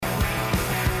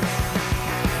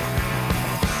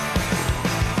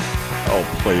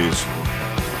Oh, please.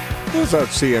 Who's on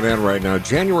CNN right now?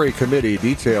 January committee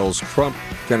details Trump,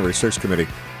 January 6th committee.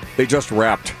 They just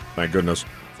wrapped, thank goodness,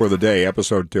 for the day,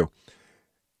 episode 2.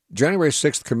 January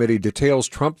 6th committee details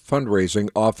Trump fundraising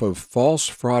off of false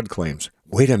fraud claims.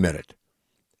 Wait a minute.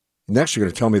 Next, you're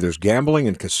going to tell me there's gambling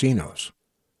and casinos.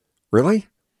 Really?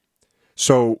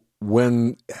 So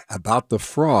when, about the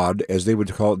fraud, as they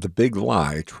would call it, the big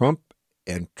lie, Trump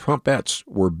and Trumpettes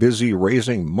were busy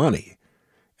raising money.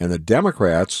 And the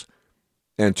Democrats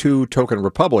and two token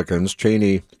Republicans,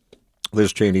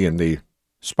 Liz Cheney and the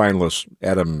spineless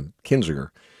Adam Kinzinger.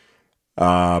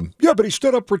 But he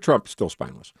stood up for Trump, still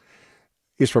spineless.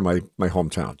 He's from my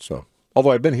hometown. So, although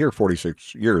I've been here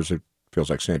 46 years, it feels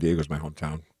like San Diego's my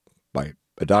hometown by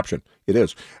adoption. It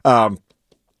is. But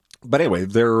anyway,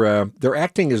 they're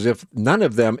acting as if none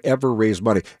of them ever raised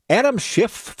money. Adam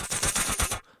Schiff,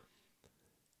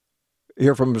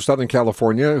 here from Southern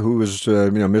California, who is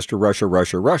Mr.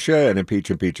 Russia, and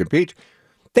impeach.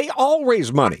 They all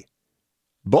raise money.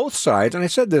 Both sides, and I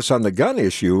said this on the gun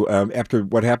issue after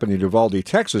what happened in Uvalde,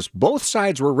 Texas, both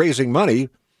sides were raising money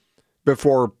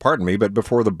before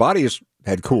the bodies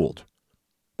had cooled.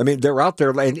 I mean, they're out there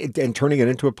and turning it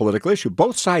into a political issue.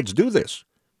 Both sides do this.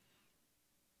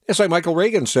 It's like Michael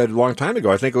Reagan said a long time ago.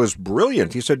 I think it was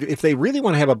brilliant. He said, if they really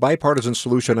want to have a bipartisan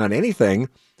solution on anything,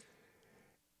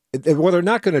 well, they're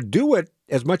not going to do it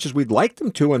as much as we'd like them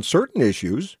to on certain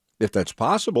issues, if that's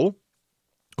possible,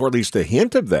 or at least a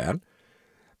hint of that.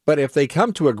 But if they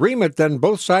come to agreement, then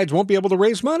both sides won't be able to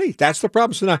raise money. That's the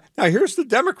problem. So now here's the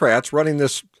Democrats running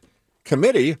this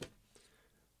committee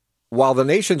while the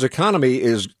nation's economy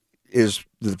is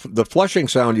the flushing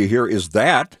sound you hear is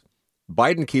that.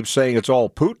 Biden keeps saying it's all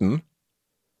Putin.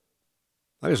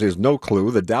 Obviously, there's no clue.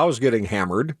 The Dow's getting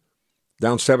hammered,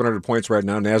 down 700 points right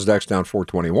now. NASDAQ's down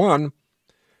 421,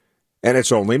 and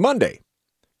it's only Monday.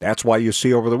 That's why you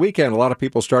see over the weekend a lot of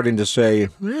people starting to say, I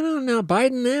don't know,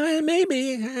 Biden,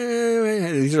 maybe.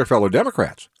 These are fellow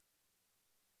Democrats.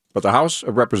 But the House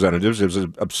of Representatives is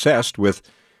obsessed with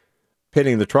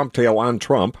pinning the Trump tail on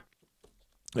Trump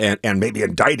and maybe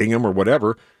indicting him or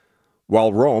whatever,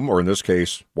 while Rome, or in this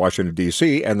case, Washington,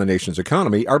 D.C., and the nation's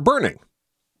economy are burning.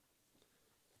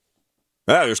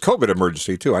 There's COVID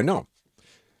emergency, too, I know.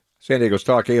 San Diego's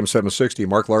Talk, AM 760,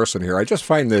 Mark Larson here. I just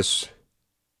find this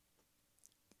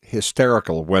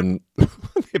hysterical when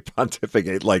they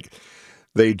pontificate, like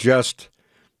they're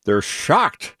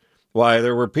shocked why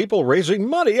there were people raising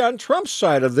money on Trump's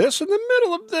side of this in the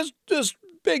middle of this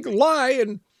big lie.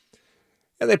 And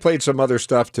they played some other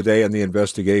stuff today in the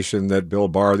investigation that Bill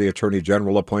Barr, the attorney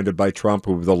general appointed by Trump,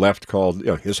 who the left called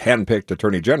his handpicked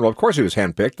attorney general. Of course he was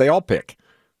handpicked. They all pick.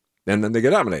 And then they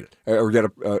get nominated or get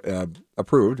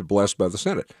approved, blessed by the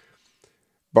Senate.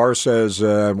 Barr says,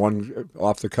 one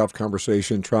off-the-cuff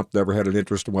conversation, Trump never had an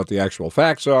interest in what the actual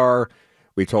facts are.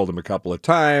 We told him a couple of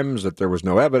times that there was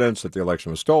no evidence that the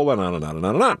election was stolen, on and on and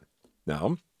on and on.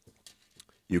 Now,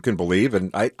 you can believe,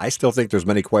 and I still think there's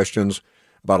many questions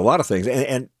about a lot of things,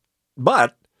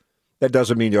 but that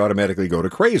doesn't mean you automatically go to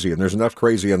crazy, and there's enough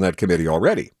crazy on that committee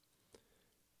already.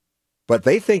 But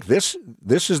they think this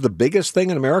is the biggest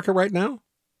thing in America right now?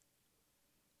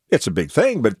 It's a big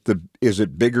thing, but is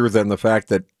it bigger than the fact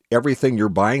that everything you're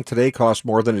buying today costs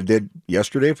more than it did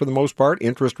yesterday for the most part?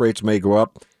 Interest rates may go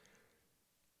up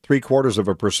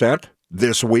 0.75%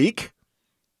 this week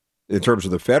in terms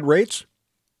of the Fed rates.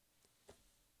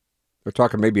 They're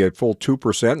talking maybe a full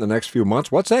 2% in the next few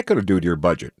months. What's that going to do to your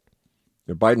budget?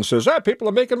 And Biden says, people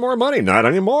are making more money. Not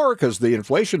anymore, because the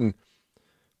inflation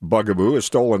bugaboo has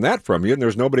stolen that from you, and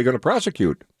there's nobody going to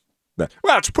prosecute that.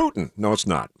 Well, it's Putin. No, it's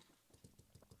not.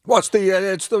 It's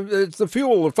the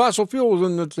fuel, the fossil fuels,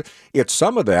 and it's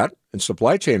some of that and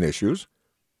supply chain issues.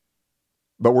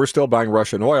 But we're still buying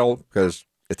Russian oil because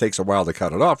it takes a while to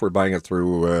cut it off. We're buying it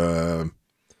through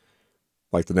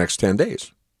like the next 10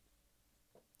 days.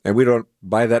 And we don't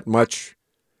buy that much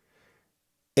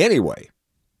anyway.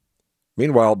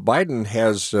 Meanwhile, Biden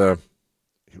has, it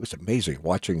was amazing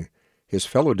watching his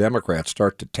fellow Democrats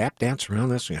start to tap dance around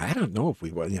this. I don't know if we're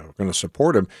going to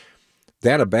support him.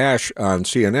 Dana Bash on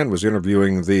CNN was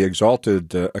interviewing the exalted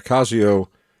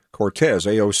Ocasio-Cortez,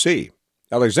 AOC,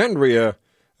 Alexandria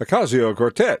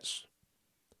Ocasio-Cortez.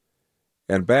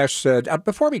 And Bash said,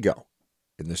 before we go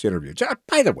in this interview,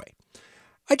 by the way,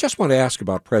 I just want to ask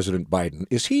about President Biden.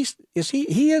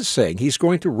 He is saying he's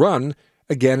going to run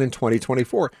again in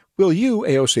 2024. Will you,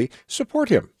 AOC, support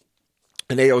him?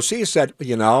 And AOC said,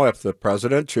 if the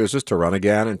president chooses to run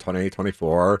again in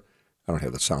 2024, I don't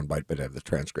have the soundbite, but I have the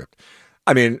transcript.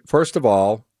 I mean, first of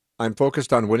all, I'm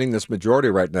focused on winning this majority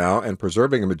right now and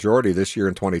preserving a majority this year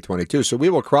in 2022. So we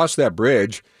will cross that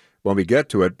bridge when we get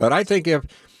to it. But I think if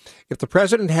the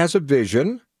president has a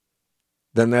vision,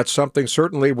 then that's something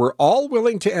certainly we're all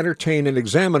willing to entertain and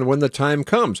examine when the time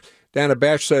comes. Dana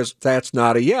Bash says that's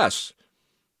not a yes.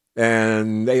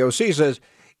 And AOC says,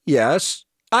 yes,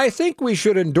 I think we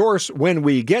should endorse when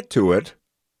we get to it.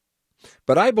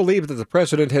 But I believe that the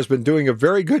president has been doing a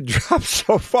very good job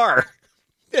so far.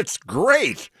 It's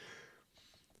great.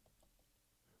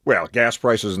 Well, gas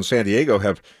prices in San Diego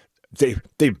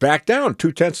they've backed down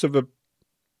 0.2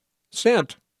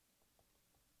 cents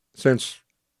since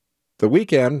the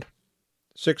weekend.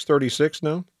 6.36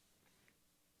 now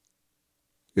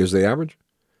is the average.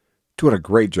 Doing a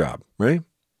great job, right?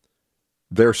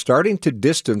 They're starting to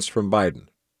distance from Biden.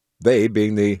 They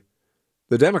being the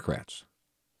Democrats.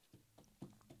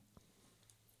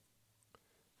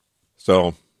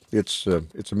 So it's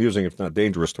amusing, if not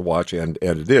dangerous, to watch, and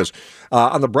it is.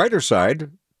 On the brighter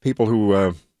side, people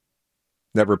who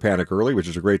never panic early, which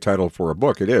is a great title for a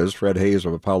book. It is. Fred Hayes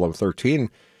of Apollo 13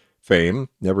 fame,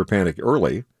 Never Panic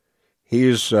Early.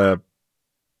 He's part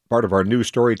of our new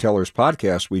Storytellers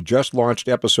podcast. We just launched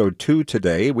episode 2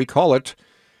 today. We call it,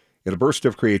 in a burst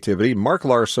of creativity, Mark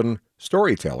Larson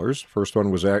Storytellers. First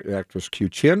one was actress Q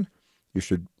Chin. You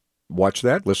should watch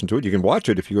that, listen to it. You can watch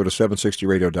it if you go to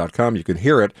 760radio.com. You can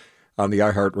hear it on the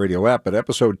iHeartRadio app. But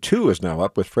episode 2 is now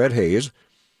up with Fred Hayes.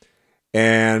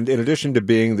 And in addition to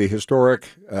being the historic,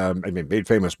 made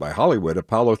famous by Hollywood,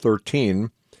 Apollo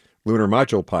 13 lunar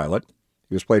module pilot,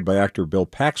 he was played by actor Bill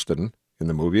Paxton in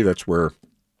the movie. That's where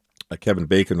Kevin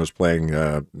Bacon was playing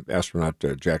astronaut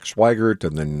Jack Swigert,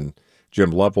 and then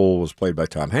Jim Lovell was played by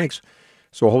Tom Hanks.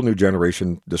 So a whole new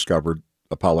generation discovered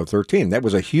Apollo 13. That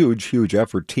was a huge, huge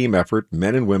effort, team effort,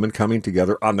 men and women coming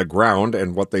together on the ground,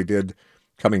 and what they did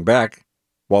coming back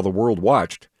while the world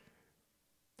watched.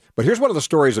 But here's one of the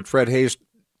stories that Fred Hayes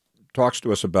talks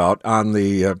to us about on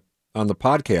the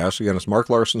podcast. Again, it's Mark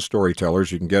Larson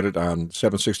Storytellers. You can get it on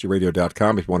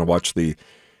 760radio.com if you want to watch the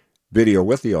video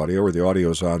with the audio, or the audio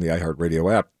is on the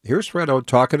iHeartRadio app. Here's Fredo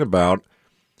talking about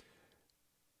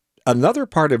another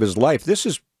part of his life. This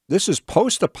is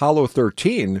post-Apollo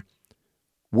 13,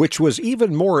 which was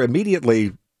even more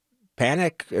immediately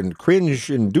panic and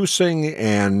cringe-inducing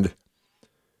and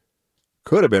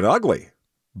could have been ugly.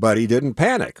 But he didn't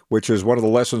panic, which is one of the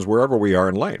lessons wherever we are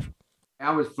in life.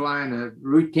 I was flying a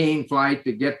routine flight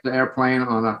to get the airplane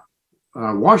on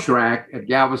a wash rack at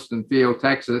Galveston Field,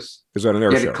 Texas. Is that an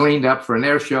air show? Get it cleaned up for an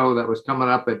air show that was coming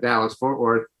up at Dallas-Fort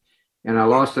Worth. And I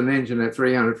lost an engine at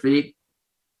 300 feet.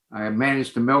 I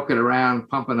managed to milk it around,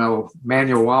 pumping a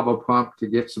manual wobble pump to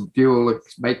get some fuel to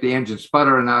make the engine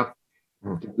sputter enough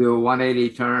to do a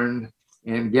 180 turn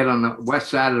and get on the west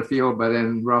side of the field, but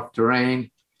in rough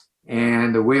terrain.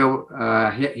 And the wheel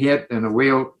hit, and the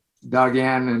wheel dug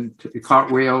in, and the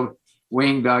cartwheel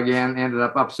wing dug in, ended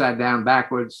up upside down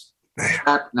backwards.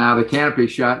 Now the canopy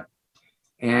shut,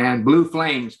 and blue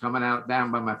flames coming out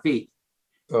down by my feet.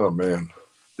 Oh, man.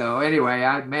 So anyway,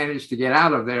 I managed to get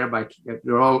out of there by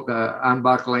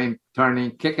unbuckling,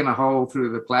 turning, kicking a hole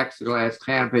through the plexiglass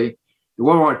canopy. The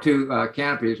World War II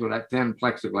canopies with that thin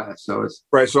plexiglass. So it's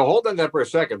right. So hold on that for a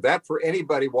second. That, for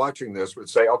anybody watching this, would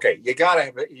say, okay,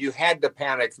 you had to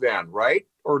panic then, right?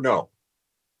 Or no?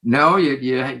 No, I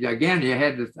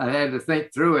had to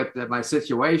think through it, that my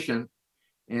situation,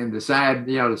 and decide,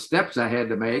 the steps I had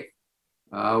to make,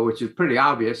 which is pretty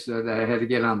obvious that I had to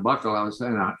get unbuckled. I was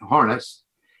in a harness.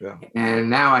 Yeah. And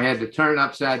now I had to turn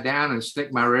upside down and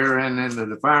stick my rear end into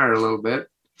the fire a little bit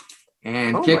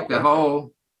and kick the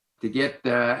hole to get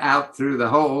out through the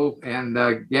hole and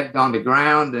get on the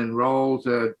ground and roll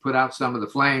to put out some of the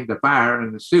flame, the fire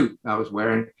in the suit I was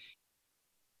wearing.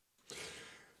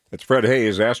 It's Fred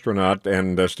Hayes, astronaut,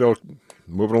 and still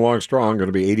moving along strong, going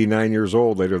to be 89 years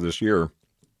old later this year.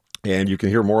 And you can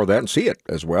hear more of that and see it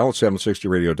as well at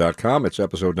 760radio.com. It's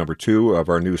episode number 2 of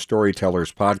our new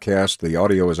Storytellers podcast. The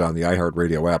audio is on the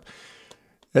iHeartRadio app.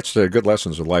 That's good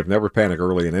lessons in life. Never panic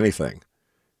early in anything.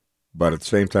 But at the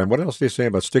same time, what else do you say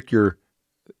about stick your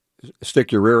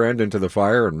rear end into the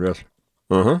fire and just,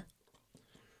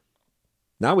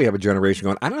 Now we have a generation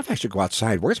going, I don't know if I should go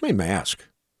outside. Where's my mask?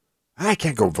 I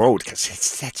can't go vote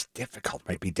because that's difficult. It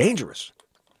might be dangerous.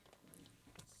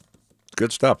 It's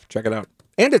good stuff. Check it out.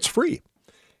 And it's free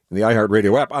in the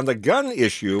iHeartRadio app. On the gun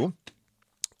issue,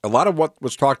 a lot of what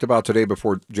was talked about today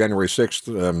before January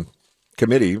 6th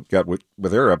committee got with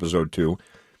their episode 2,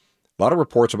 a lot of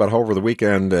reports about how over the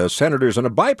weekend senators, in a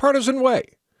bipartisan way,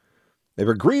 they've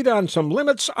agreed on some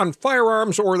limits on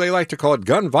firearms, or they like to call it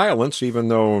gun violence, even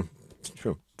though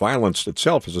violence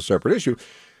itself is a separate issue.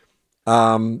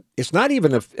 It's not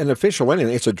even an official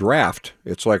anything. It's a draft.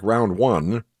 It's like round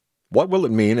 1. What will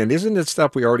it mean? And isn't it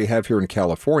stuff we already have here in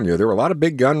California? There were a lot of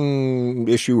big gun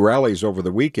issue rallies over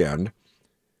the weekend,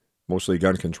 mostly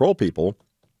gun control people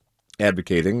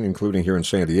advocating, including here in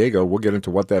San Diego. We'll get into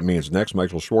what that means next.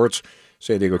 Michael Schwartz,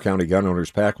 San Diego County Gun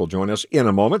Owners PAC, will join us in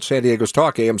a moment. San Diego's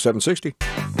Talk, AM 760.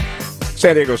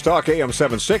 San Diego's Talk, AM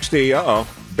 760.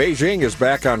 Beijing is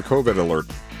back on COVID alert.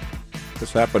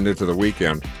 This happened into the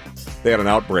weekend. They had an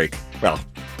outbreak. Well,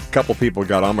 a couple people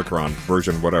got Omicron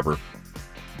version whatever.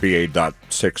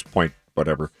 BA.6 point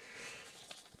whatever.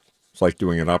 It's like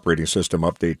doing an operating system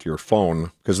update to your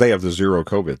phone because they have the zero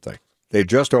COVID thing. They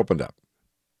just opened up.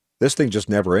 This thing just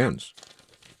never ends.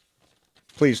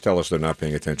 Please tell us they're not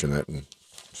paying attention to that in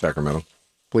Sacramento.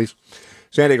 Please.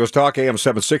 San Diego's Talk, AM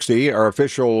 760. Our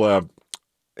official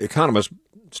economist,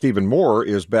 Stephen Moore,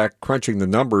 is back crunching the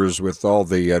numbers with all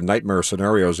the nightmare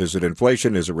scenarios. Is it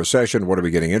inflation? Is it recession? What are we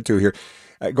getting into here?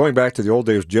 Going back to the old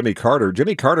days, Jimmy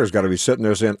Carter's got to be sitting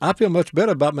there saying, I feel much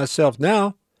better about myself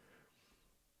now.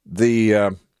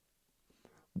 The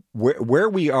where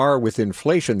we are with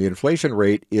inflation, the inflation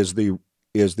rate is the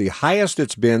highest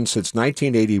it's been since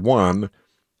 1981.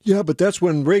 Yeah, but that's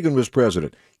when Reagan was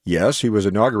president. Yes, he was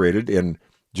inaugurated in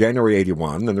January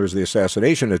 81, and there was the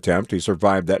assassination attempt. He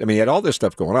survived that. I mean, he had all this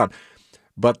stuff going on.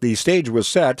 But the stage was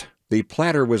set. The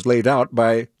platter was laid out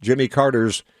by Jimmy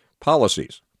Carter's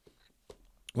policies.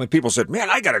 When people said, man,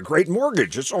 I got a great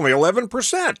mortgage, it's only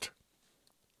 11%.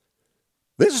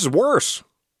 This is worse.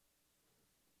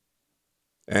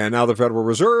 And now the Federal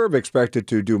Reserve expected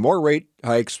to do more rate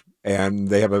hikes, and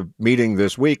they have a meeting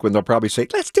this week when they'll probably say,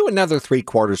 let's do another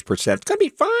 0.75%. It's going to be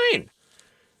fine.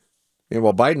 And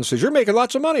while Biden says, you're making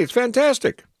lots of money, it's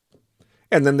fantastic.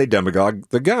 And then they demagogue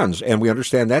the guns, and we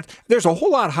understand that. There's a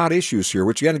whole lot of hot issues here,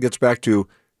 which again gets back to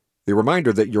the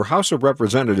reminder that your House of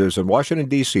Representatives in Washington,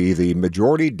 D.C., the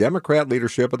majority Democrat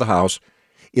leadership of the House,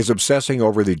 is obsessing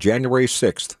over the January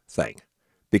 6th thing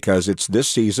because it's this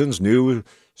season's new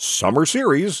summer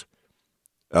series,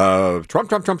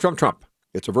 Trump.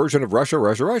 It's a version of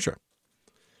Russia.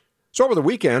 So over the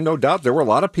weekend, no doubt, there were a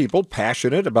lot of people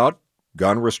passionate about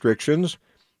gun restrictions.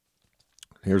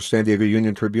 Here's San Diego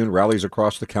Union Tribune, rallies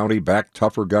across the county back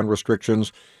tougher gun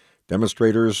restrictions.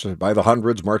 Demonstrators by the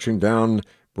hundreds marching down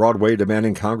Broadway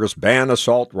demanding Congress ban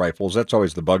assault rifles. That's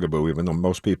always the bugaboo, even though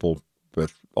most people,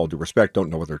 with all due respect, don't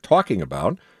know what they're talking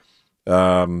about.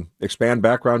 Expand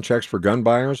background checks for gun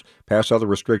buyers, pass other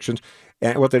restrictions.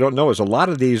 And what they don't know is a lot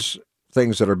of these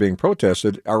things that are being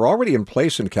protested are already in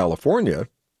place in California.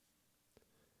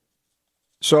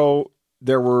 So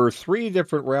there were 3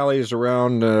 different rallies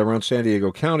around San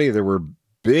Diego County. There were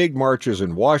big marches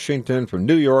in Washington, from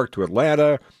New York to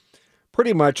Atlanta.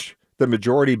 Pretty much the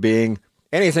majority being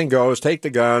anything goes, take the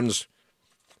guns,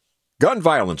 gun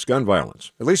violence.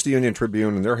 At least the Union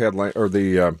Tribune and their headline, or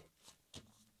the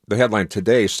headline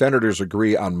today: senators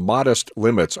agree on modest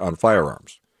limits on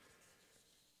firearms.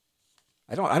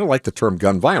 I don't like the term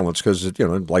gun violence because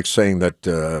like saying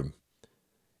that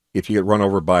if you get run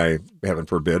over by, heaven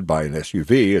forbid, by an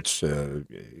SUV, it's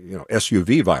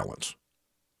SUV violence.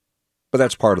 But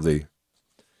that's part of the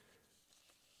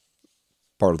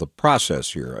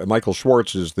process here. Michael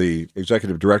Schwartz is the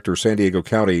executive director of San Diego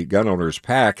County Gun Owners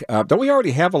PAC. Don't we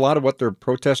already have a lot of what they're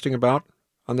protesting about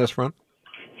on this front?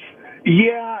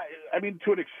 Yeah, I mean,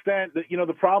 to an extent,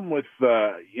 the problem with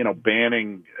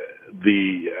banning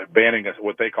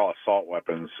what they call assault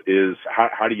weapons is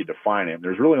how do you define it? And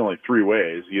there's really only 3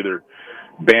 ways: you either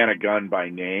ban a gun by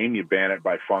name, you ban it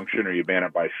by function, or you ban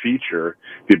it by feature.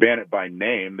 If you ban it by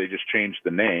name, they just change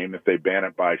the name. If they ban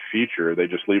it by feature, they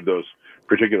just leave those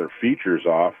particular features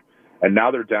off. And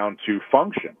now they're down to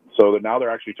function. So that now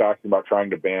they're actually talking about trying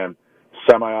to ban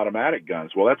semi-automatic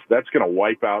guns. Well, that's going to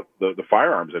wipe out the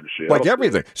firearms industry. Like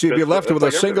everything. So you'd be left with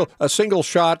a single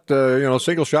shot,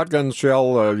 single shotgun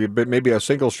shell, maybe a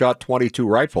single shot .22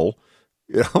 rifle.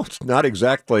 It's not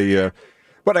exactly.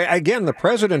 But again, the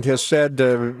president has said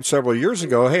several years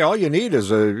ago, "Hey, all you need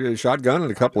is a shotgun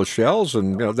and a couple of shells,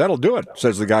 and that'll do it."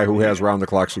 Says the guy who has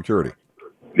round-the-clock security.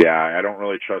 Yeah, I don't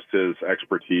really trust his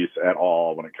expertise at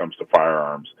all when it comes to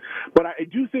firearms. But I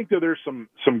do think that there's some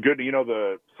good,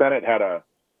 the Senate had a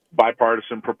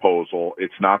bipartisan proposal.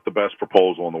 It's not the best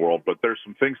proposal in the world, but there's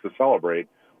some things to celebrate.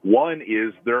 One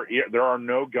is there are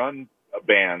no gun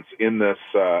bans in this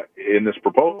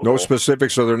proposal. No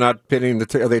specifics, so they're not pitting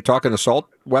are they talking assault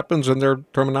weapons in their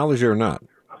terminology or not?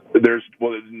 There's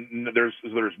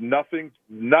nothing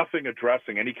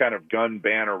addressing any kind of gun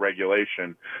ban or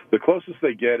regulation. The closest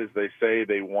they get is they say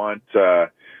they want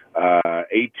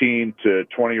 18 to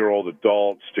 20-year-old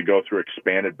adults to go through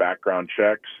expanded background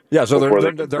checks. Yeah, so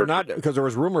they're not, because there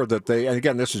was rumor that they, and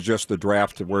again, this is just the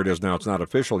draft where it is now. It's not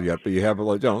official yet, but you have a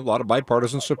lot of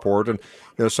bipartisan support, and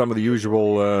some of the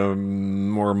usual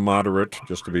more moderate,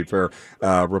 just to be fair,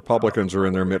 Republicans are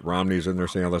in there. Mitt Romney's in there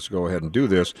saying, let's go ahead and do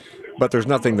this. But there's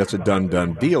nothing that's a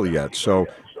done deal yet. So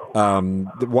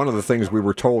one of the things we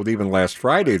were told even last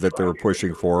Friday that they were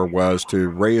pushing for was to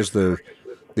raise the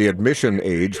admission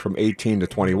age from 18 to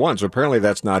 21. So apparently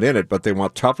that's not in it, but they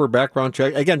want tougher background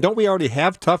checks. Again, don't we already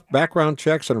have tough background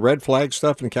checks and red flag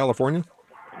stuff in California?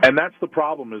 And that's the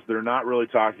problem, is they're not really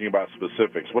talking about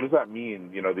specifics. What does that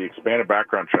mean? The expanded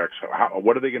background checks,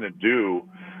 what are they going to do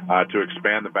to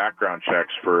expand the background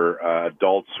checks for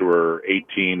adults who are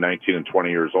 18, 19, and 20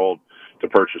 years old to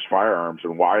purchase firearms,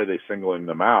 and why are they singling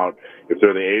them out? If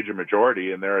they're the age of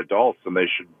majority and they're adults, then they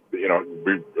should, be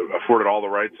afforded all the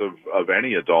rights of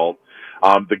any adult.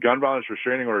 The gun violence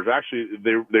restraining orders, actually,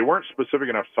 they weren't specific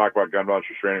enough to talk about gun violence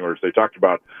restraining orders. They talked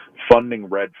about funding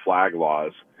red flag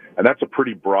laws, and that's a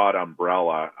pretty broad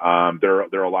umbrella.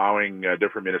 They're allowing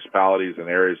different municipalities and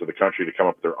areas of the country to come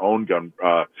up with their own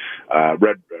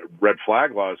red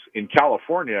flag laws. In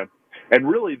California, and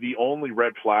really, the only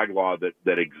red flag law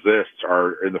that exists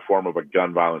are in the form of a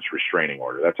gun violence restraining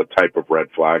order. That's a type of red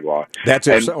flag law.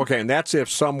 And that's if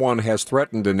someone has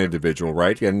threatened an individual,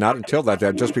 right? And not until that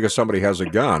just because somebody has a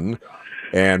gun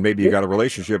and maybe you got a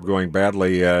relationship going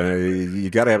badly, you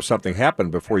got to have something happen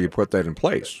before you put that in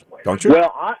place, don't you?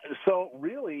 Well, so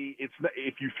really,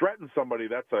 if you threaten somebody,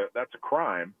 that's a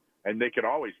crime, and they can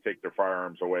always take their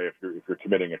firearms away if you're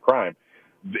committing a crime.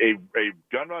 A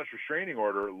gun violence restraining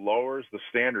order lowers the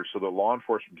standards so that law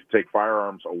enforcement can take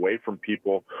firearms away from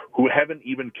people who haven't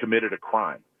even committed a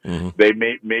crime. Mm-hmm.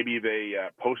 Maybe they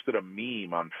posted a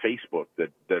meme on Facebook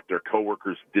that their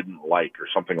coworkers didn't like or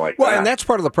something like that. Well, and that's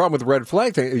part of the problem with the red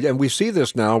flag thing. And we see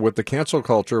this now with the cancel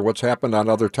culture, what's happened on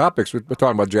other topics. We're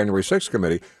talking about January 6th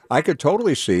committee. I could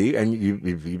totally see, and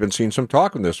you've even seen some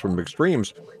talk on this from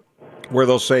extremes, where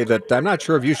they'll say that I'm not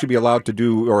sure if you should be allowed to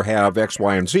do or have X,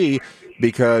 Y, and Z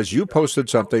because you posted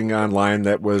something online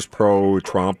that was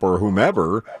pro-Trump or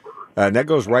whomever, and that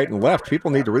goes right and left. People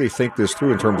need to really think this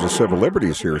through in terms of civil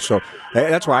liberties here. So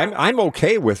that's why I'm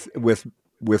okay with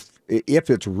if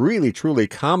it's really, truly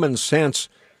common sense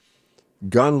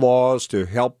gun laws to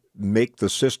help make the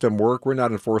system work. We're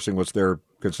not enforcing what's there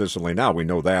consistently now. We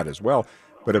know that as well.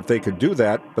 But if they could do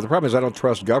that, but the problem is I don't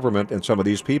trust government and some of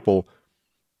these people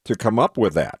to come up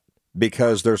with that,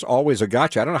 because there's always a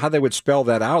gotcha. I don't know how they would spell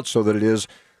that out so that it is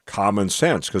common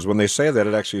sense, because when they say that,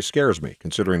 it actually scares me,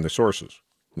 considering the sources.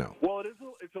 No. Well,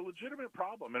 it's a legitimate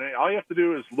problem, and all you have to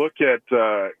do is look at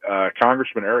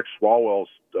Congressman Eric Swalwell's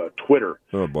Twitter,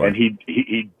 and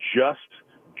he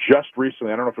just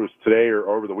recently, I don't know if it was today or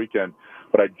over the weekend,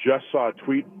 but I just saw a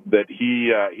tweet that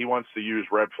he wants to use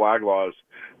red flag laws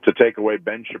to take away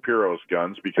Ben Shapiro's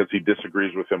guns because he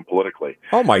disagrees with him politically.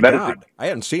 Oh, my God. I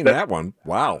hadn't seen that one.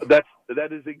 Wow. That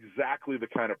is exactly the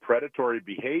kind of predatory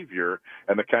behavior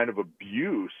and the kind of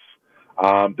abuse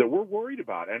that we're worried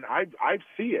about. And I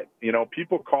see it.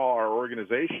 People call our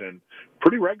organization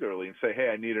pretty regularly and say, hey,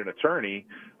 I need an attorney.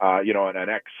 And an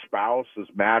ex-spouse is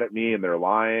mad at me and they're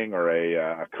lying, or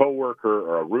a coworker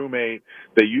or a roommate.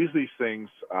 They use these things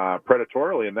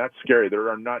predatorily, and that's scary. There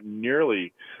are not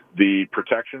nearly the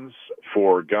protections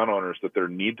for gun owners that there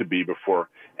need to be before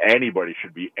anybody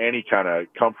should be any kind of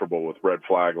comfortable with red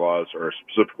flag laws or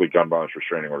specifically gun violence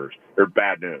restraining orders. They're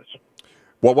bad news.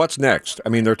 Well, what's next? I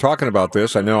mean, they're talking about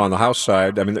this. I know on the House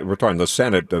side, I mean, we're talking the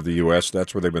Senate of the U.S.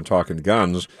 That's where they've been talking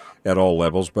guns at all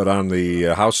levels. But on the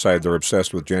House side, they're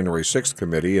obsessed with January 6th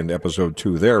committee and episode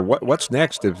 2 there. What's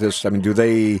next? If this, I mean, do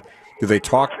they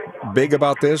talk big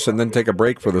about this and then take a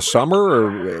break for the summer,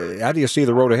 or how do you see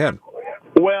the road ahead?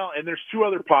 Well, and there's two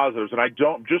other positives, and I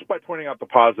don't, just by pointing out the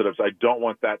positives, I don't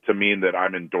want that to mean that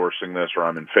I'm endorsing this or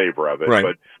I'm in favor of it.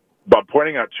 Right. But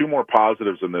pointing out two more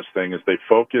positives in this thing is they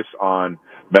focus on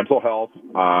mental health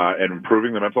and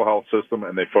improving the mental health system,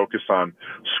 and they focus on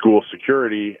school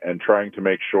security and trying to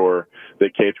make sure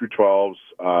that K through 12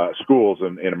 schools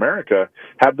in America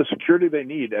have the security they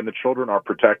need and the children are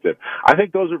protected. I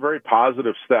think those are very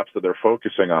positive steps that they're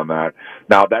focusing on that.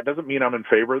 Now, that doesn't mean I'm in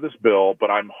favor of this bill,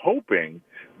 but I'm hoping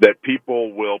that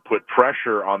people will put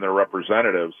pressure on their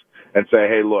representatives and say,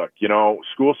 hey, look,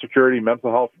 school security, mental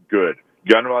health, good.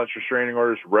 Gun violence restraining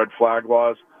orders, red flag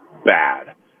laws,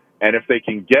 bad. And if they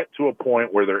can get to a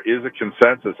point where there is a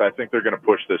consensus, I think they're going to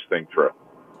push this thing through.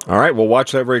 All right, we'll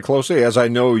watch that very closely, as I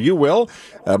know you will.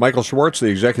 Michael Schwartz, the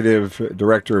Executive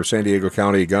Director of San Diego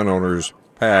County Gun Owners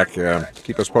PAC,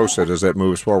 keep us posted as that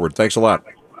moves forward. Thanks a lot.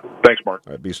 Thanks, Mark.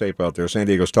 All right, be safe out there. San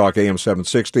Diego's Talk, AM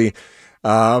 760.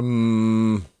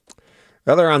 Well,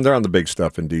 they're on the big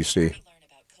stuff in D.C.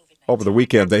 Over the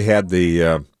weekend, they had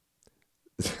the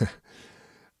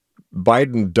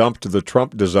Biden dumped the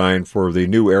Trump design for the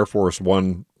new Air Force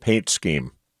One paint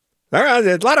scheme. There are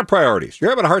a lot of priorities. You're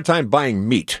having a hard time buying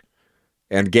meat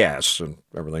and gas and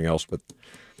everything else, but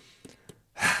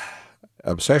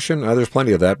obsession, there's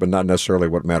plenty of that, but not necessarily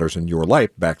what matters in your life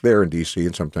back there in D.C.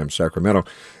 and sometimes Sacramento.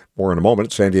 More in a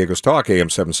moment. San Diego's Talk, AM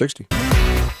 760.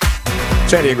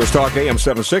 San Diego's Talk, AM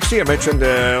 760. I mentioned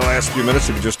last few minutes,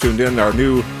 if you just tuned in, our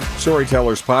new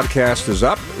Storytellers podcast is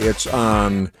up. It's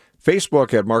on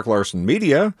Facebook at Mark Larson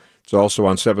Media. It's also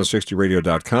on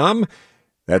 760radio.com.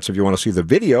 That's if you want to see the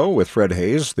video with Fred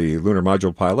Hayes, the lunar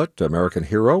module pilot, American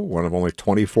hero, one of only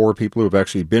 24 people who have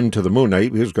actually been to the moon. Now, he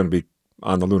was going to be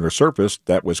on the lunar surface.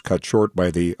 That was cut short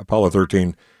by the Apollo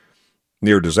 13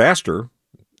 near disaster,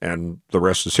 and the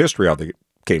rest is history, how they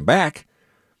came back.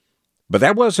 But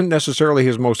that wasn't necessarily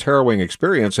his most harrowing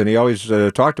experience, and he always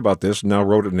talked about this and now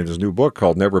wrote it in his new book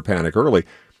called Never Panic Early.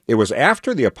 It was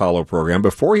after the Apollo program,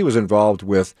 before he was involved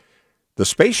with the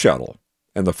space shuttle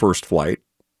and the first flight,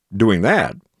 doing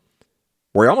that,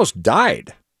 where he almost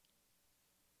died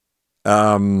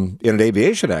in an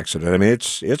aviation accident. I mean,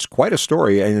 it's quite a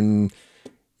story, and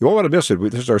you won't want to miss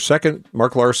it. This is our second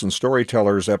Mark Larson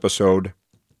Storytellers episode,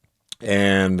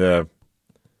 and you'll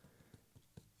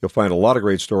find a lot of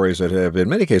great stories that have, in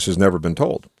many cases, never been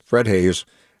told. Fred Hayes,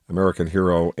 American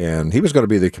hero, and he was going to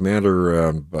be the commander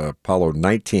of Apollo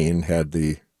 19, had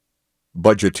the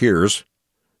budgeteers.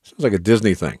 Sounds like a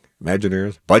Disney thing.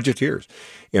 Imagineers, budgeteers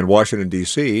in Washington,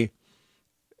 D.C.,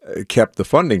 kept the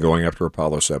funding going after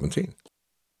Apollo 17.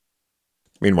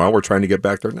 Meanwhile, we're trying to get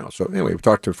back there now. So anyway, we've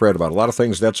talked to Fred about a lot of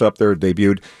things. That's up there,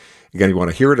 debuted. Again, you want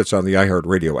to hear it, it's on the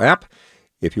iHeartRadio app.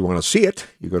 If you want to see it,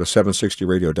 you go to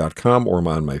 760radio.com or I'm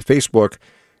on my Facebook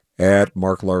at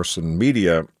Mark Larson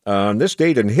Media. On this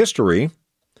date in history,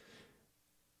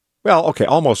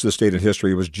 almost this date in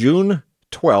history, it was June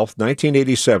 12th,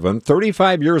 1987,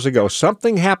 35 years ago,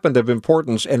 something happened of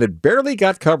importance, and it barely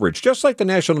got coverage. Just like the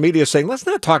national media saying, let's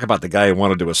not talk about the guy who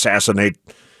wanted to assassinate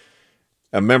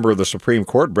a member of the Supreme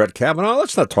Court, Brett Kavanaugh.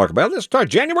 Let's not talk about it. Let's talk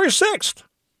January 6th.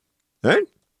 Right?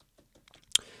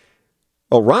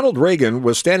 Well, Ronald Reagan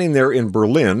was standing there in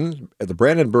Berlin at the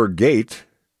Brandenburg Gate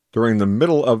during the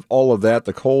middle of all of that,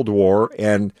 the Cold War,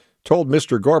 and told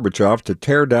Mr. Gorbachev to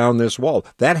tear down this wall.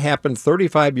 That happened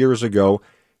 35 years ago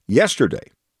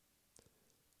yesterday.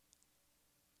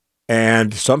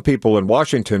 And some people in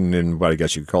Washington, in what I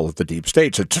guess you could call it the deep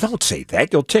state, said, don't say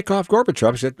that. You'll tick off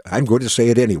Gorbachev. He said, I'm going to say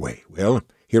it anyway. Well,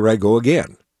 here I go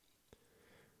again.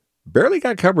 Barely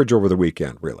got coverage over the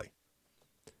weekend, really.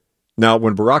 Now,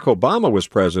 when Barack Obama was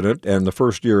president, and the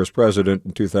first year as president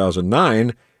in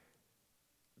 2009,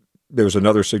 there was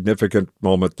another significant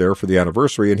moment there for the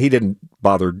anniversary, and he didn't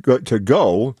bother to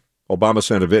go. Obama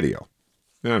sent a video.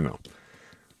 I don't know.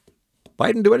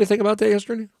 Biden do anything about that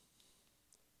yesterday?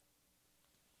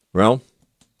 Well,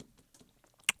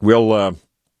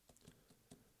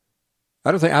 I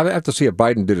don't think, I have to see if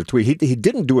Biden did a tweet. He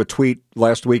didn't do a tweet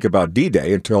last week about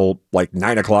D-Day until like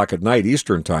 9 o'clock at night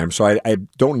Eastern time. So I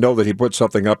don't know that he put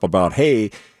something up about,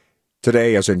 hey,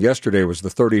 today, as in yesterday, was the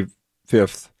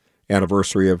 35th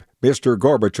anniversary of Mr.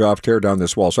 Gorbachev, tear down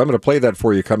this wall. So I'm going to play that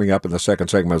for you coming up in the second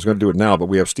segment. I was going to do it now, but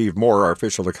we have Steve Moore, our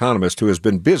official economist, who has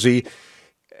been busy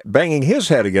banging his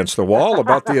head against the wall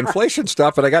about the inflation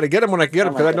stuff, and I got to get him when I can get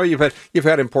him, because I know you've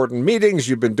had important meetings,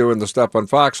 you've been doing the stuff on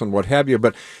Fox and what have you.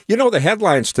 But you know the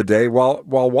headlines today, while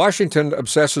Washington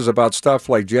obsesses about stuff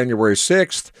like January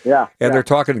 6th, they're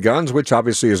talking guns, which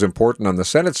obviously is important on the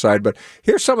Senate side. But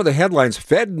here's some of the headlines: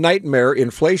 Fed nightmare,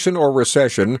 inflation or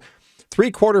recession,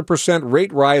 0.75%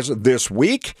 rate rise this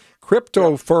week.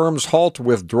 Crypto firms halt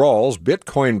withdrawals,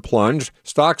 Bitcoin plunge,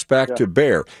 stocks back to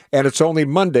bear. And it's only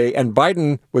Monday, and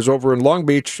Biden was over in Long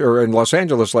Beach or in Los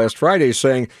Angeles last Friday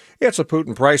saying it's a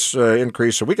Putin price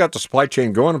increase, so we got the supply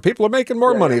chain going, and people are making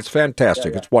more money. It's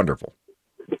fantastic. It's wonderful.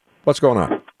 What's going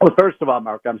on? Well, first of all,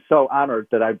 Mark, I'm so honored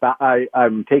that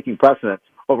I'm taking precedence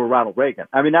over Ronald Reagan.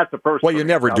 I mean, that's the first. Well, you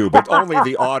never do, but only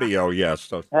the audio, yes.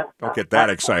 So don't get that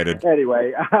excited.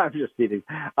 Anyway, I'm just kidding.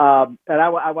 And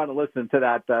I want to listen to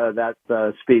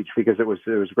that speech, because it was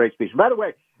a great speech. By the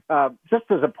way, just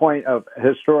as a point of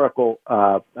historical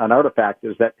an artifact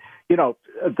is that,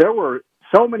 there were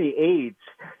so many aides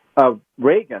of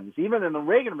Reagan's, even in the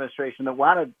Reagan administration, that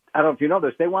wanted, I don't know if you know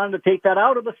this, they wanted to take that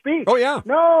out of the speech. Oh, yeah.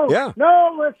 No,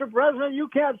 Mr. President, you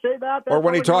can't say that. Or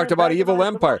when he talked about evil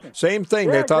empire, same thing.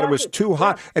 They thought it was too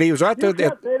hot. And he was out there. You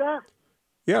can't say that.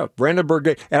 Yeah, Brandenburg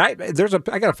Gate. And I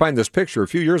got to find this picture. A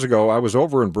few years ago, I was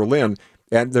over in Berlin,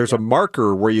 and there's a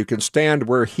marker where you can stand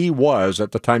where he was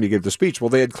at the time he gave the speech. Well,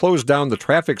 they had closed down the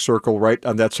traffic circle right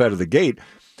on that side of the gate.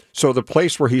 So the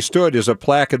place where he stood is a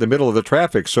plaque in the middle of the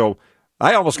traffic. So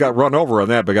I almost got run over on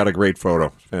that, but got a great photo.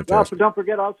 Fantastic. Well, don't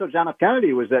forget also John F.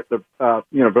 Kennedy was at the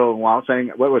Berlin Wall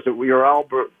saying, what was it? We are all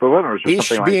Berliners or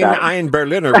something like that. Ich bin ein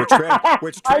Berliner,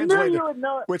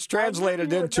 which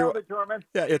translated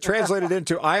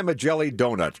into I am a jelly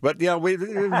donut. But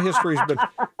history's been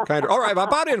kind of all right.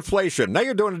 About inflation, now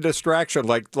you're doing a distraction.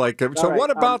 So right.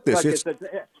 What about this?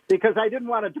 Because I didn't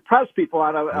want to depress people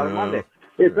on a Monday.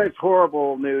 It's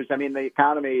horrible news. I mean, the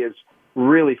economy is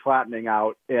really flattening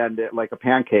out and like a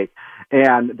pancake.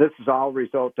 And this is all a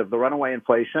result of the runaway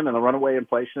inflation. And the runaway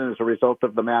inflation is a result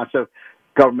of the massive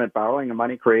government borrowing and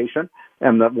money creation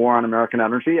and the war on American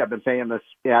energy. I've been saying this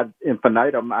ad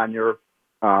infinitum on your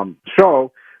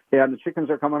show, and the chickens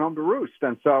are coming home to roost.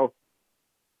 And so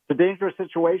it's a dangerous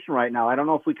situation right now. I don't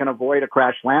know if we can avoid a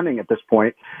crash landing at this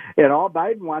point. And all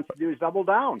Biden wants to do is double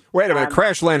down. Wait a minute,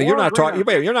 crash landing. You're not talking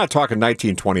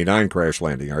 1929 crash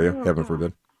landing, are you? Heaven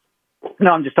forbid.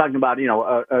 No, I'm just talking about,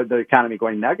 the economy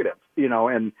going negative,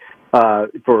 and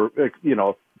for,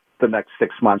 the next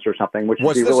 6 months or something, which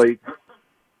would be really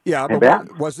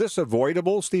but was this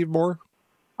avoidable, Steve Moore?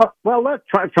 Well, look,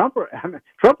 Trump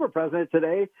were president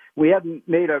today. We hadn't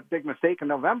made a big mistake in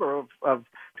November of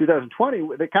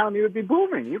 2020. The economy would be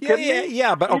booming. You kidding me?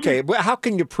 Yeah, but okay. Well, how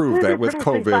can you prove that with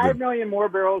COVID? 5 million more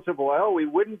barrels of oil. We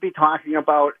wouldn't be talking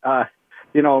about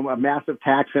massive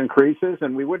tax increases,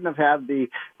 and we wouldn't have had the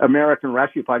American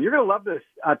Rescue Plan. You're going to love this.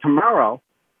 Tomorrow,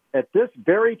 at this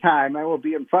very time, I will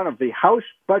be in front of the House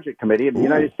Budget Committee in the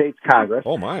United States Congress.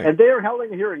 Oh, my. And they are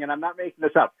holding a hearing, and I'm not making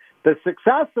this up. The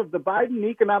success of the Biden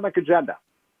economic agenda.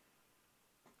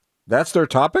 That's their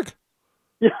topic?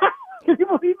 Yeah. Can you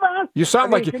believe that? You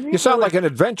sound like an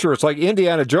adventure. It's like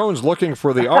Indiana Jones looking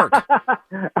for the Ark.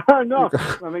 No,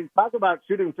 I mean, talk about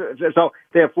shooting. So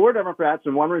they have 4 Democrats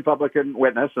and 1 Republican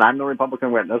witness, and I'm the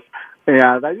Republican witness.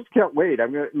 And I just can't wait.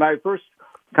 My first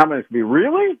comment is going to be,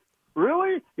 really?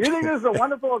 Really? You think this is a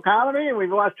wonderful economy and we've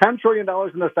lost $10 trillion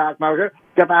in the stock market,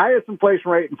 got the highest inflation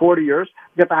rate in 40 years,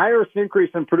 got the highest increase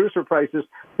in producer prices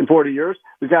in 40 years,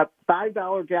 we've got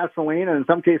 $5 gasoline and in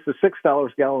some cases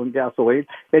 $6 gallon gasoline,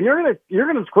 and you're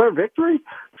gonna declare victory?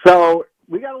 So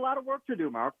we got a lot of work to do,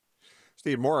 Mark.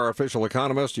 Steve Moore, our official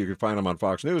economist. You can find him on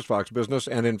Fox News, Fox Business,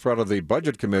 and in front of the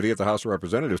Budget Committee at the House of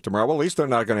Representatives tomorrow. Well, at least they're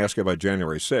not going to ask you about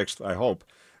January 6th, I hope.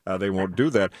 They won't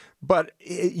do that. But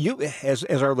you, as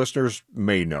our listeners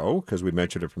may know, because we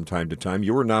mentioned it from time to time,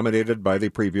 you were nominated by the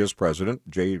previous president,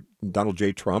 Donald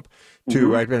J. Trump,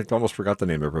 to, I almost forgot the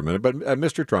name of it for a minute, but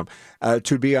Mr. Trump,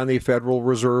 to be on the Federal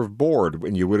Reserve Board.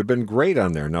 And you would have been great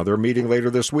on there. Now, they're meeting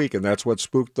later this week, and that's what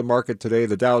spooked the market today.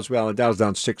 The Dow's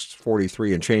down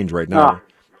 643 and change right now.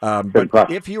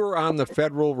 But if you were on the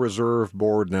Federal Reserve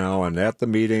Board now and at the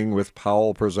meeting with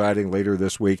Powell presiding later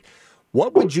this week,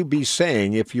 what would you be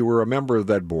saying if you were a member of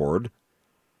that board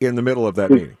in the middle of that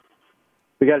meeting?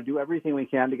 We got to do everything we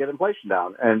can to get inflation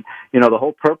down. And, the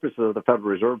whole purpose of the Federal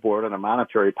Reserve Board and a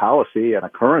monetary policy and a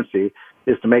currency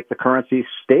is to make the currency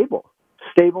stable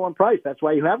in price. That's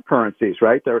why you have currencies,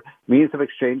 right? They're means of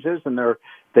exchanges and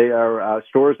they are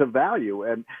stores of value.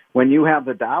 And when you have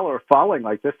the dollar falling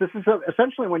like this is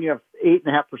essentially when you have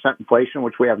 8.5% inflation,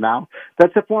 which we have now,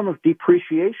 that's a form of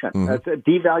depreciation. Mm-hmm. That's a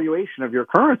devaluation of your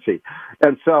currency.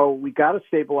 And so we got to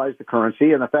stabilize the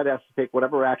currency, and the Fed has to take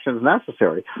whatever action is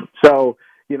necessary. So,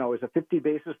 is a 50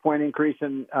 basis point increase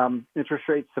in interest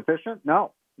rates sufficient?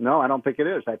 No, I don't think it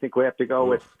is. I think we have to go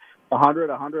with 100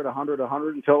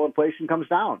 until inflation comes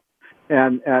down.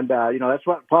 And that's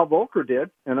what Paul Volcker did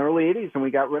in the early 80s, and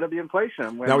we got rid of the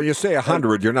inflation. Now, when you say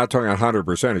 100, you're not talking 100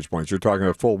 percentage points. You're talking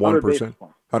a full 1%?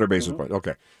 100 basis points.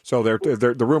 Okay. So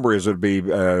the rumor is it would be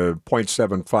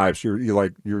 0.75. So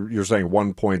you're saying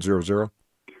 1.00?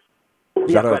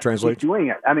 Is that how it translates? Keep doing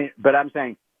it. But I'm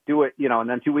saying do it, and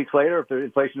then 2 weeks later, if the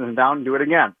inflation isn't down, do it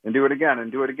again, and do it again,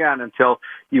 and do it again until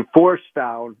you force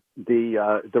down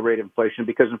the rate of inflation,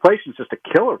 because inflation is just a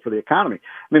killer for the economy.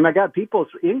 I mean, my God, people's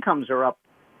incomes are up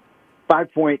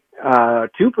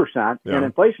 5.2%, and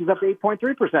inflation's up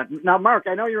 8.3%. Now, Mark,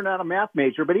 I know you're not a math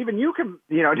major, but even you can,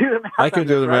 do the math. I can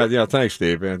do the math. Yeah, thanks,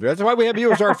 Steve. And that's why we have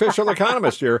you as our official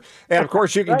economist here. And of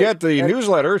course, you can get the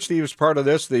newsletter. Steve's part of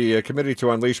this, the Committee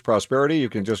to Unleash Prosperity. You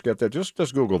can just get that. Just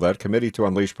Google that, Committee to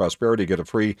Unleash Prosperity. Get a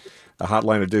free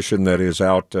hotline edition that is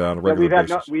out on a regular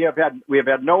basis. We have had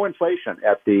no inflation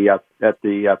at the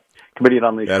Committee to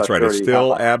Unleash Prosperity. That's right. It's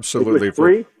still absolutely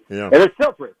free. Yeah. And it's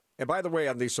still free. And by the way,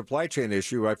 on the supply chain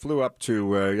issue, I flew up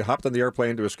to, hopped on the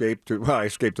airplane to I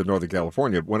escaped to Northern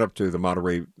California, went up to the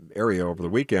Monterey area over the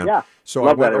weekend. Yeah, so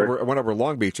I went over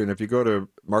Long Beach, and if you go to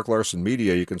Mark Larson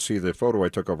Media, you can see the photo I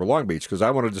took over Long Beach, because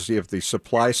I wanted to see if the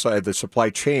supply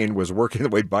chain was working the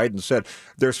way Biden said.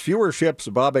 There's fewer ships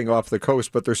bobbing off the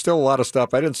coast, but there's still a lot of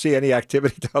stuff. I didn't see any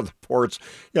activity down the ports.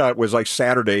 Yeah, it was like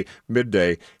Saturday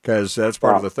midday, because that's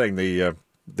part of the thing. The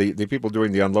people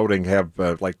doing the unloading have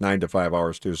like 9 to 5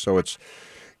 hours too, so it's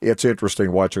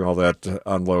interesting watching all that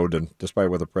unload. And despite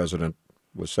what the president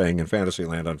was saying in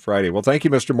Fantasyland on Friday, well, thank you,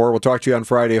 Mr. Moore. We'll talk to you on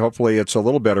Friday. Hopefully, it's a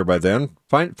little better by then.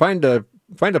 Find a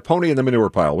pony in the manure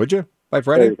pile, would you? By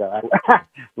Friday, there you go.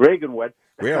 Reagan would.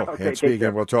 Well, Okay, and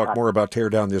speaking, we'll talk more about tear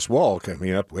down this wall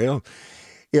coming up. Well,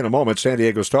 in a moment, San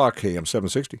Diego's Talk, AM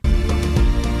 760.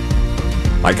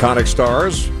 Iconic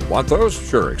stars, want those?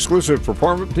 Sure. Exclusive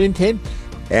performance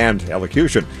and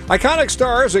elocution. Iconic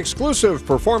stars, exclusive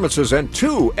performances, and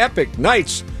 2 epic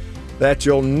nights that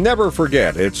you'll never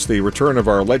forget. It's the return of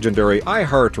our legendary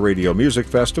iHeartRadio Music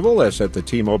Festival. That's at the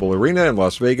T-Mobile Arena in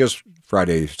Las Vegas,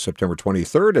 Friday, September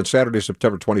 23rd and Saturday,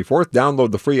 September 24th.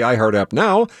 Download the free iHeart app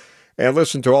now and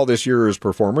listen to all this year's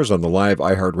performers on the live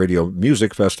iHeartRadio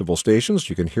Music Festival stations.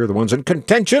 You can hear the ones in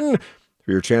contention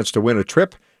for your chance to win a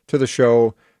trip to the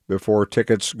show before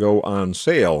tickets go on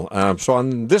sale. So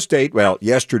on this date, well,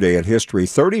 yesterday in history,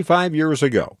 35 years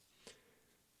ago,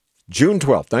 June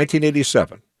 12th,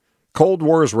 1987, Cold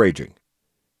War is raging.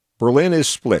 Berlin is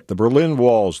split. The Berlin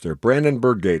Wall's there.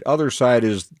 Brandenburg Gate. Other side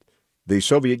is the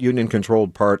Soviet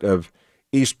Union-controlled part of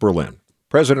East Berlin.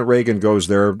 President Reagan goes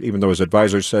there, even though his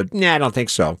advisors said, "Nah, I don't think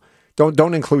so.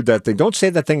 Don't include that thing. Don't say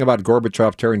that thing about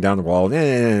Gorbachev tearing down the wall."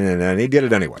 And he did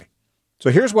it anyway. So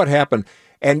here's what happened.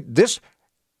 And this...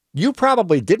 You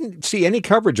probably didn't see any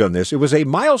coverage on this. It was a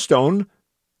milestone.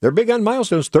 They're big on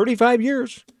milestones. 35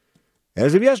 years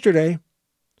as of yesterday.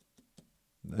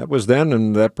 That was then,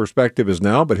 and that perspective is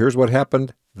now. But here's what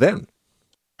happened then.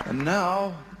 And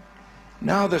now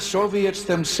the Soviets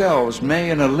themselves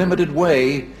may, in a limited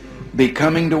way, be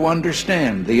coming to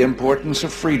understand the importance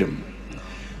of freedom.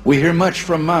 We hear much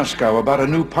from Moscow about a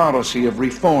new policy of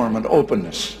reform and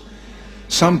openness.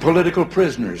 Some political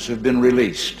prisoners have been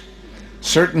released.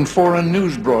 Certain foreign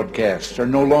news broadcasts are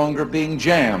no longer being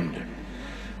jammed.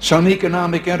 Some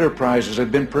economic enterprises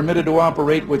have been permitted to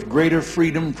operate with greater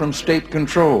freedom from state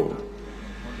control.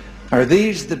 Are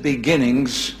these the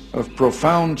beginnings of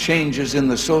profound changes in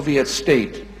the Soviet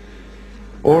state,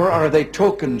 or are they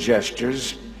token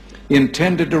gestures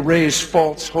intended to raise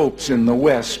false hopes in the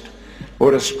West or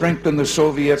to strengthen the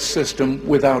Soviet system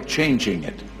without changing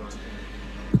it?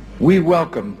 We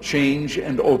welcome change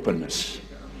and openness,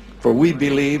 for we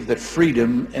believe that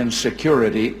freedom and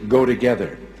security go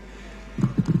together,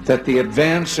 that the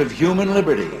advance of human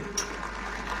liberty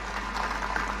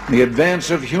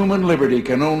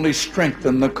can only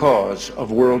strengthen the cause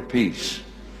of world peace.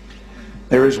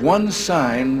 There is one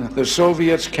sign the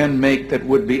Soviets can make that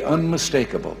would be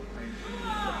unmistakable,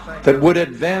 that would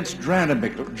advance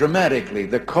dramatically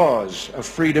the cause of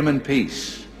freedom and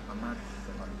peace.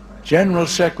 General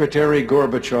Secretary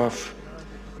Gorbachev,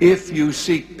 if you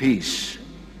seek peace,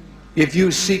 if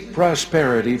you seek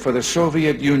prosperity for the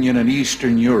Soviet Union and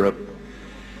Eastern Europe,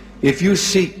 if you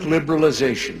seek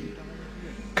liberalization,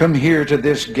 come here to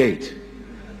this gate.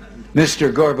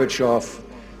 Mr. Gorbachev,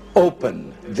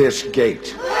 open this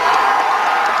gate.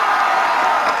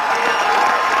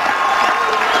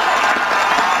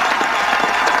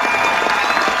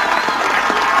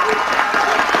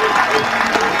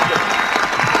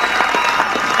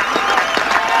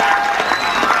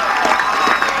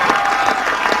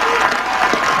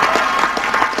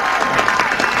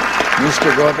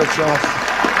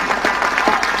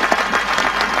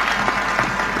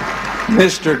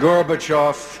 Mr.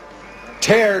 Gorbachev,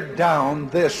 tear down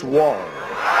this wall.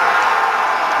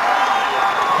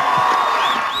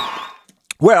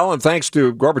 Well, and thanks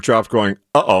to Gorbachev going,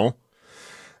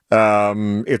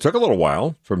 it took a little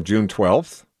while from June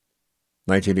 12th,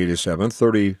 1987,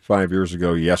 35 years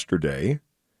ago yesterday.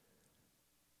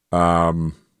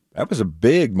 That was a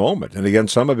big moment. And again,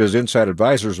 some of his inside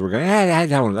advisors were going,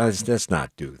 let's not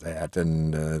do that.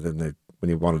 And then when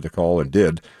he wanted to call and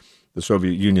did, the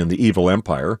Soviet Union, the evil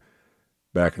empire,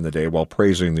 back in the day, while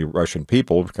praising the Russian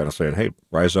people, kind of saying, hey,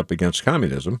 rise up against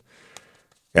communism.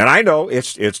 And I know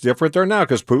it's different there now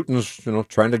because Putin's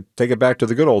trying to take it back to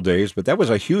the good old days. But that was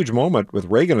a huge moment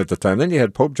with Reagan at the time. Then you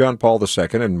had Pope John Paul II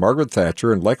and Margaret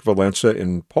Thatcher and Lech Walesa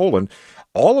in Poland.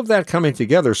 All of that coming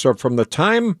together. So from the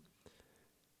time...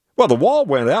 Well, the wall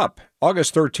went up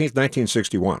August 13th,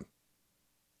 1961.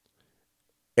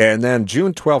 And then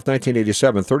June 12,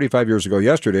 1987, 35 years ago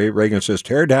yesterday, Reagan says,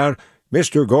 tear down,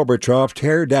 Mr. Gorbachev,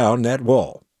 tear down that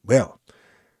wall. Well,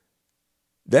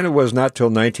 then it was not till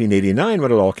 1989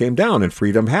 when it all came down and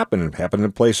freedom happened. It happened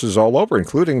in places all over,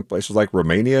 including places like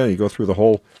Romania. You go through the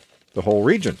whole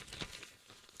region.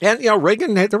 And,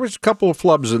 Reagan, there was a couple of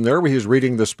flubs in there where he was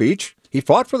reading the speech. He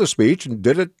fought for the speech and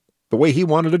did it the way he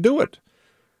wanted to do it.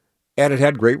 And it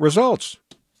had great results.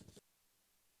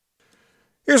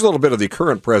 Here's a little bit of the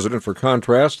current president for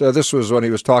contrast. This was when he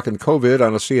was talking COVID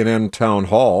on a CNN town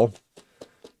hall.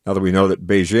 Now that we know that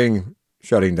Beijing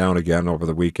shutting down again over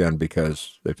the weekend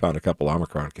because they found a couple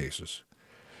Omicron cases.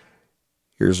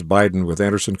 Here's Biden with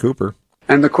Anderson Cooper.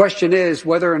 And the question is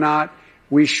whether or not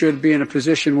we should be in a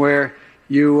position where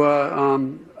you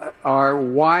are.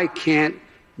 Why can't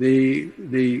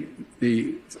the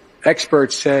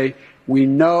experts say we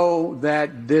know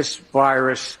that this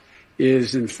virus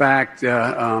is in fact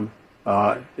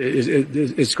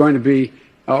it's going to be.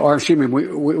 Or excuse me,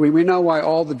 we know why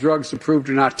all the drugs approved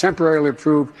are not temporarily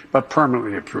approved, but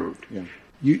permanently approved. Yeah.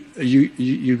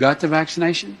 You got the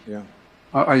vaccination? Yeah.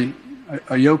 Are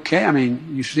you okay? I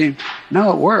mean, you seem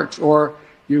no, it works. Or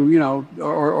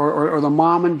or the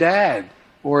mom and dad,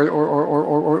 or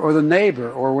the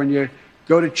neighbor, or when you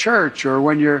go to church, or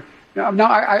when you're. No,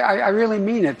 I really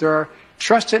mean it. There are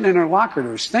trusted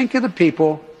interlocutors. Think of the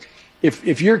people.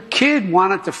 If your kid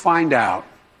wanted to find out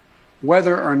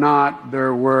whether or not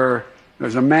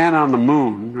there's a man on the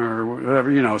moon or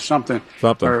whatever, something.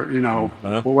 Or,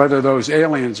 whether those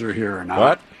aliens are here or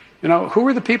not. What? Who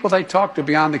are the people they talk to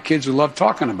beyond the kids who love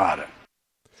talking about it?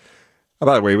 Oh,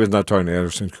 by the way, he was not talking to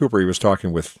Anderson Cooper. He was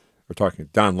talking to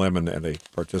Don Lemon and a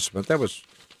participant. That was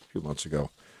a few months ago.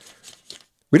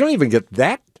 We don't even get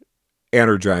that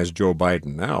energized Joe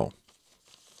Biden now.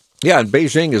 Yeah, and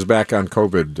Beijing is back on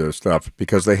COVID stuff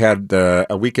because they had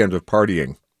a weekend of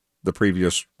partying the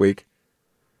previous week.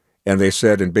 And they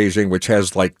said in Beijing, which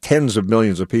has like tens of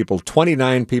millions of people,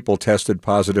 29 people tested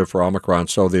positive for Omicron,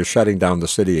 so they're shutting down the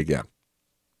city again.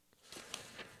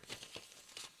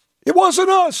 It wasn't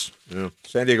us. Yeah.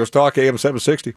 San Diego's Talk, AM 760.